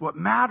 What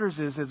matters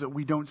is that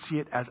we don't see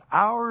it as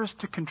ours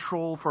to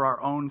control for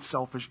our own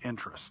selfish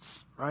interests,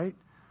 right?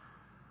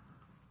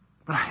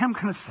 But I am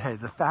going to say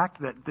the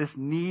fact that this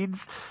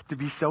needs to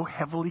be so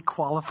heavily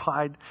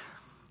qualified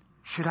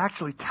should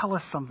actually tell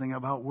us something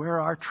about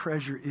where our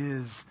treasure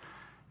is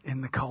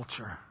in the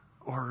culture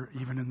or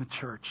even in the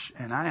church.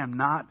 And I am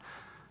not,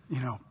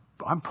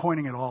 I'm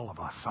pointing at all of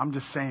us. I'm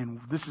just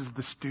saying this is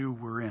the stew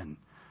we're in.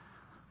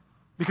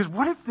 Because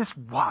what if this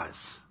was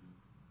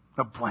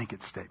a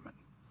blanket statement?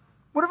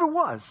 What if it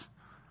was?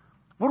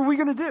 What are we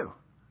going to do?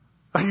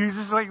 Are you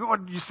just like,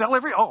 what, you sell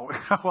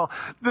well,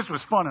 this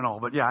was fun and all,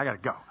 but yeah, I got to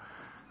go.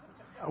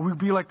 We'd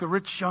be like the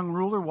rich young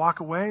ruler,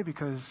 walk away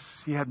because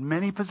he had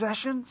many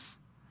possessions.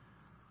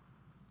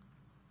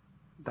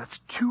 That's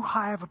too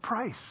high of a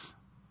price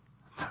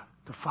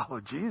to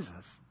follow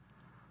Jesus.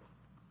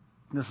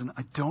 Listen,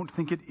 I don't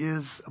think it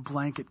is a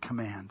blanket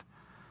command.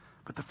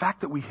 But the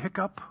fact that we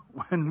hiccup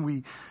when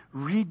we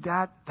read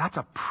that, that's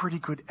a pretty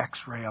good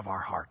x-ray of our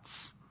hearts.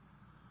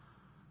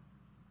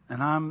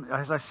 And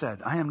as I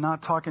said, I am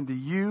not talking to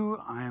you.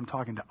 I am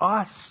talking to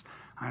us.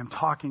 I am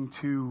talking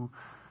to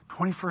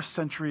 21st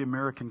century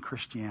American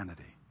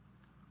Christianity.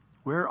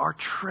 Where our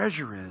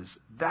treasure is,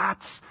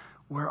 that's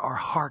where our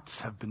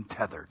hearts have been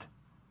tethered.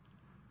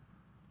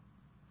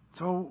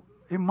 So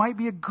it might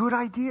be a good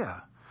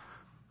idea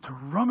to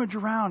rummage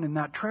around in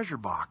that treasure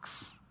box,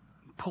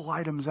 pull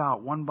items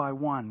out one by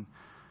one,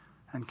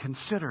 and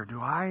consider, do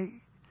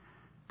I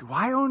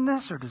own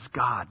this or does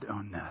God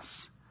own this?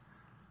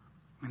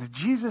 And if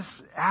Jesus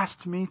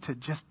asked me to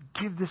just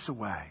give this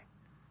away,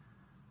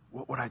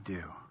 what would I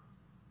do?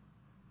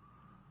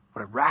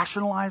 Would I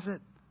rationalize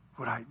it?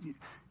 Would I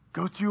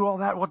go through all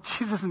that? Well,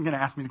 Jesus isn't going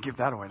to ask me to give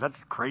that away. That's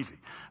crazy.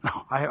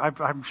 No,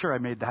 I'm sure I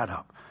made that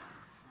up.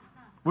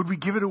 Would we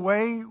give it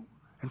away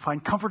and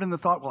find comfort in the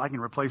thought, well, I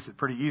can replace it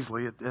pretty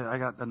easily. I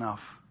got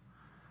enough.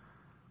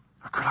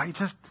 Or could I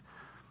just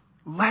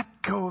let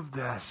go of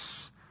this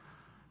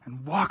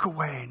and walk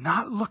away,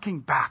 not looking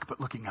back, but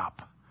looking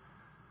up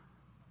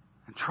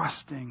and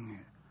trusting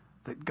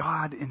that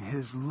God, in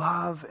His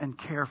love and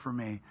care for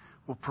me,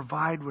 will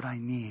provide what I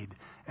need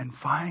and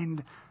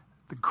find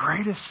the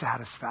greatest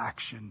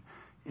satisfaction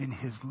in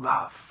His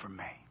love for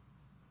me.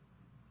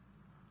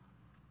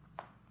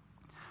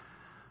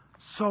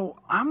 So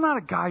I'm not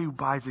a guy who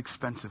buys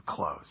expensive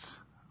clothes.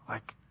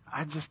 Like,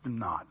 I just am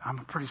not. I'm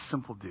a pretty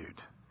simple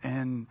dude.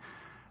 And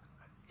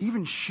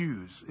even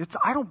shoes.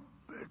 I don't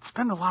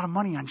spend a lot of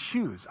money on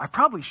shoes. I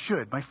probably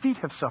should. My feet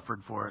have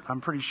suffered for it,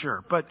 I'm pretty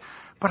sure. But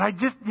I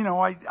just,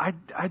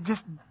 I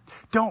just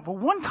don't. But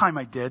one time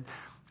I did.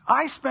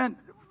 I spent,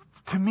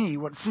 to me,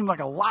 what seemed like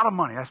a lot of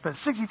money. I spent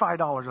 $65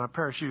 on a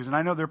pair of shoes. And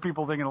I know there are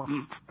people thinking,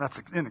 well, that's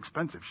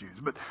inexpensive shoes.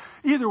 But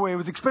either way, it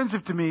was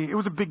expensive to me. It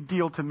was a big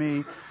deal to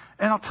me.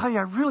 And I'll tell you,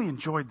 I really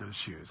enjoyed those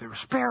shoes. They were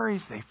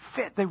Sperry's. They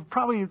fit. They were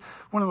probably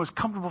one of the most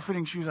comfortable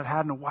fitting shoes I'd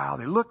had in a while.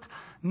 They looked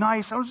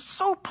nice. I was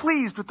so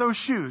pleased with those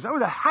shoes. I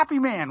was a happy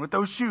man with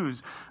those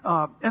shoes.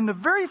 And the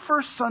very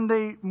first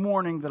Sunday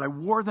morning that I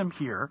wore them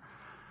here,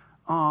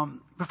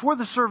 before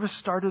the service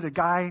started, a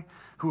guy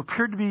who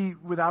appeared to be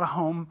without a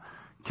home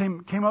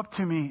came up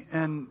to me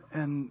and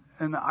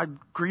I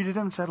greeted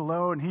him, said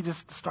hello, and he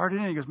just started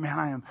in. He goes, man,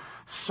 I am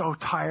so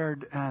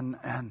tired and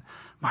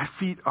my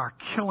feet are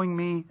killing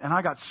me, and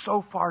I got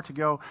so far to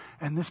go,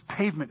 and this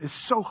pavement is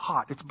so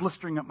hot, it's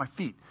blistering up my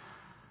feet.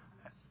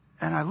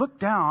 And I looked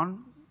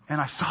down,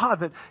 and I saw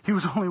that he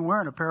was only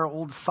wearing a pair of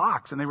old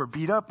socks, and they were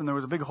beat up, and there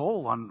was a big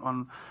hole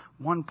on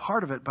one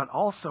part of it. But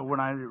also, when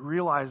I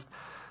realized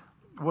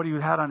what he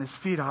had on his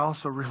feet, I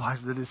also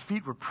realized that his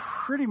feet were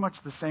pretty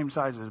much the same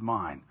size as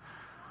mine.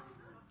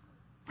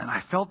 And I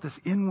felt this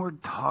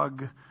inward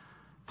tug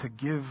to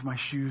give my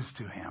shoes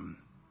to him,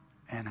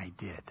 and I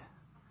did.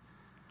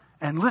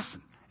 And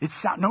listen,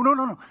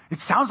 no. It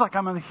sounds like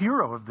I'm a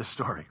hero of this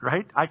story,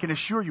 right? I can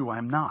assure you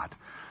I'm not.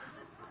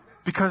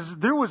 Because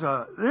there was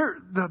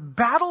the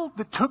battle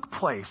that took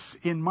place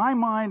in my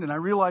mind, and I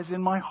realized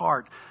in my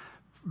heart,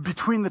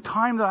 between the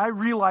time that I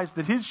realized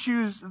that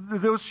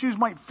those shoes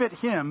might fit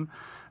him,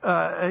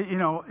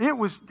 it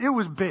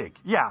was big.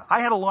 Yeah,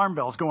 I had alarm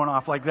bells going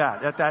off like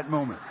that at that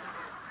moment.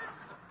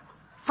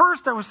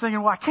 First, I was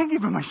thinking, well, I can't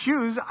give him my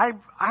shoes. I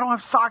don't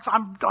have socks.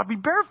 I'll be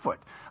barefoot.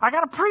 I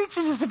got to preach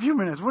in just a few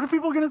minutes. What are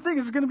people going to think?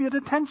 It's going to be a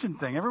detention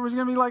thing. Everyone's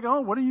going to be like,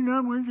 oh, what are you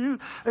doing with shoes?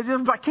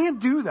 I can't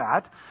do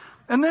that.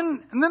 And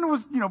then it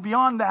was,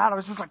 beyond that, I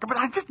was just like, but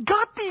I just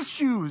got these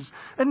shoes.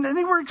 And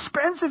they were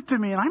expensive to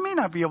me. And I may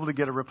not be able to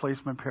get a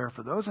replacement pair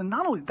for those. And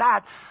not only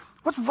that,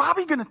 what's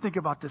Robbie going to think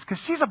about this? Because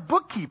she's a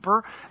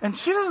bookkeeper, and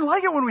she doesn't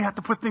like it when we have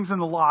to put things in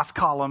the loss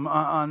column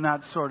on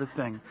that sort of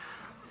thing.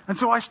 And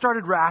so I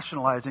started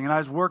rationalizing, and I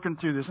was working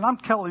through this. And I'm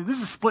telling you,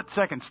 this is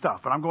split-second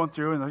stuff. And I'm going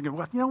through, and I'm thinking,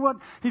 well, you know what?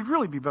 He'd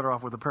really be better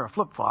off with a pair of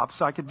flip-flops.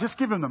 So I could just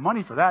give him the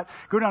money for that.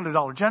 Go down to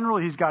Dollar General.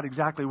 He's got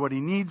exactly what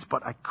he needs.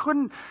 But I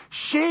couldn't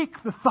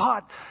shake the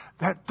thought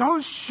that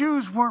those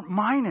shoes weren't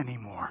mine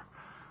anymore.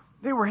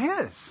 They were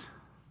his.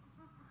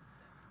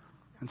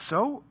 And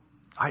so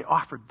I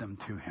offered them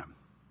to him.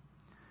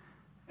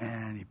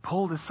 And he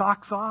pulled his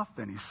socks off,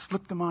 and he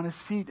slipped them on his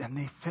feet, and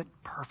they fit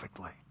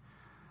perfectly.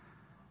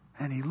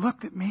 And he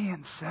looked at me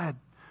and said,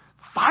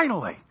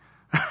 finally,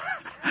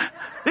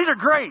 these are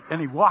great. And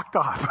he walked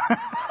off.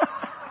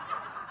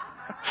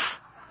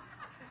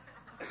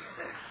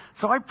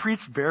 So I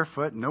preached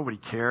barefoot. Nobody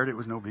cared. It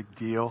was no big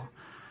deal.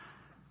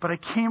 But I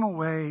came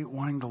away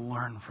wanting to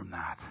learn from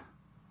that,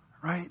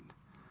 right?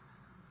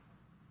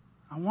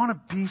 I want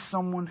to be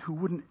someone who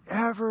wouldn't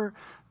ever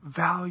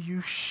value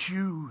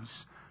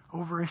shoes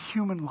over a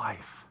human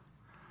life.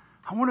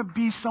 I want to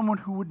be someone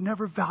who would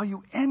never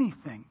value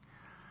anything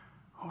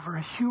over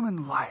a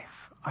human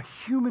life, a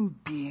human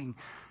being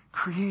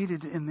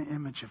created in the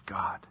image of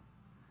God.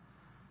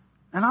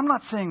 And I'm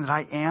not saying that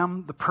I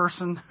am the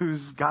person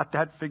who's got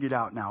that figured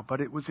out now,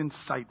 but it was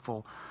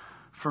insightful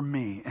for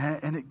me.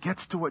 And it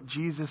gets to what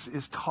Jesus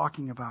is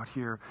talking about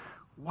here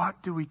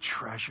What do we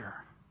treasure?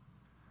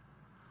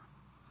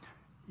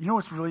 You know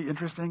what's really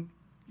interesting?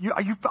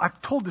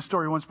 I've told this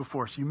story once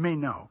before, so you may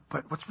know.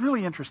 But what's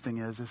really interesting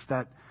is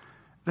that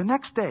the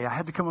next day I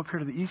had to come up here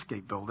to the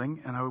Eastgate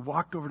building, and I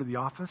walked over to the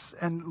office,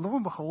 and lo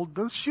and behold,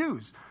 those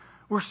shoes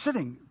were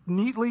sitting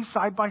neatly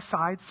side by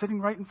side,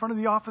 sitting right in front of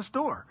the office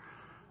door.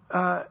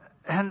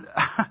 And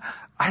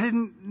I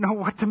didn't know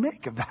what to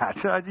make of that.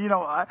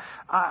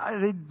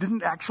 They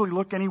didn't actually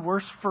look any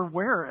worse for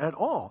wear at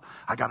all.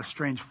 I got a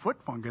strange foot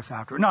fungus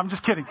after. No, I'm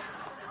just kidding.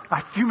 I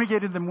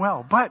fumigated them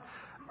well. But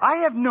I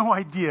have no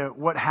idea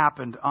what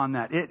happened on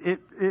that.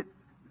 It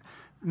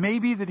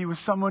maybe that he was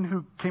someone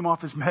who came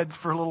off his meds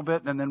for a little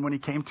bit, and then when he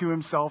came to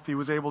himself, he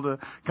was able to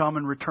come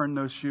and return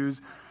those shoes.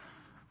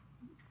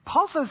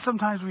 Paul says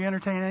sometimes we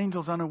entertain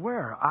angels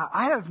unaware.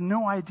 I have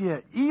no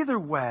idea. Either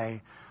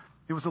way,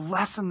 it was a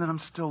lesson that I'm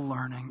still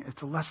learning.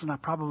 It's a lesson I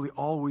probably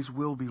always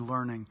will be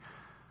learning,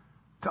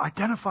 to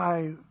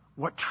identify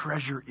what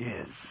treasure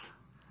is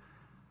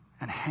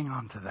and hang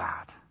on to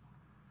that.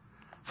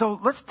 So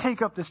let's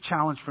take up this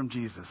challenge from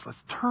Jesus.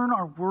 Let's turn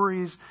our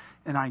worries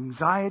and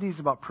anxieties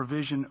about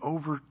provision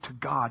over to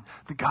God,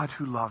 the God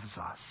who loves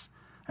us,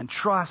 and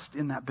trust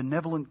in that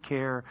benevolent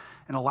care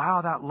and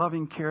allow that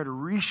loving care to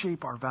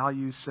reshape our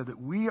values so that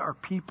we are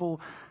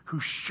people who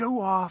show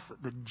off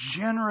the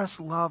generous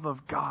love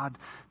of God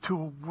to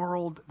a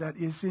world that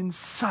is in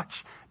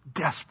such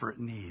desperate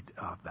need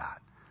of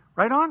that.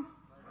 Right on?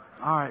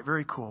 All right,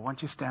 very cool. Why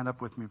don't you stand up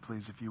with me,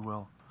 please, if you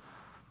will.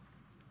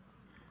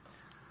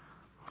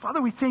 Father,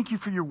 we thank you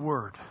for your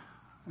word.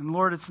 And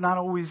Lord, it is not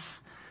always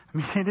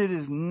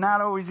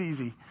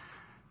easy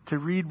to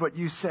read what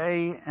you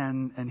say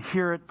and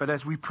hear it, but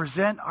as we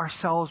present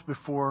ourselves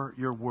before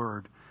your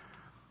word,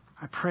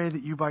 I pray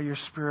that you by your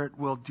Spirit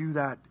will do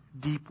that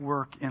deep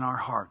work in our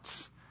hearts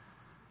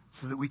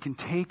so that we can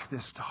take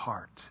this to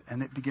heart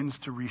and it begins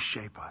to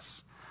reshape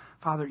us.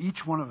 Father,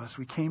 each one of us,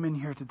 we came in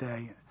here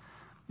today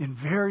in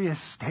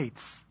various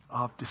states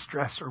of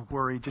distress or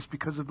worry just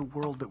because of the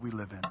world that we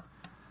live in.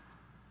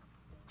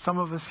 Some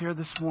of us here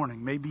this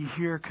morning may be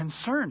here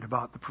concerned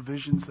about the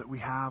provisions that we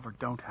have or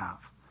don't have.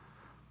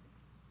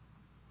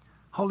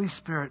 Holy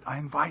Spirit, I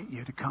invite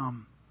you to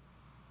come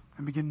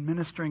and begin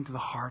ministering to the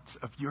hearts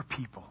of your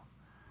people.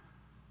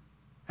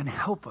 And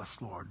help us,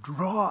 Lord.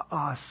 Draw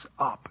us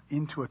up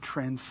into a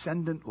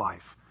transcendent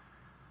life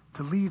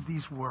to leave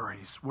these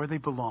worries where they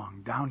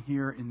belong, down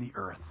here in the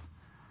earth.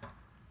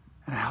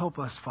 And help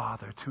us,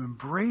 Father, to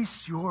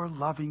embrace your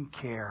loving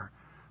care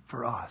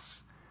for us.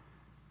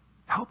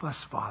 Help us,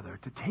 Father,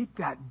 to take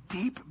that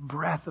deep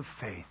breath of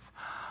faith.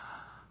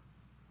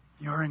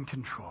 You're in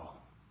control.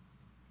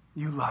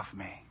 You love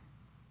me.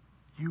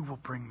 You will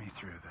bring me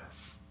through this.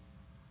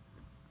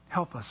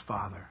 Help us,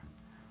 Father,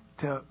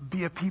 to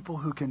be a people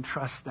who can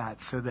trust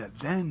that so that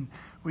then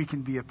we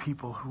can be a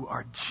people who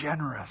are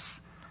generous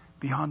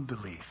beyond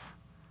belief.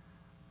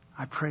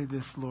 I pray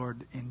this,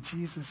 Lord, in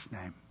Jesus'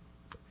 name.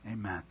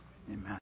 Amen. Amen.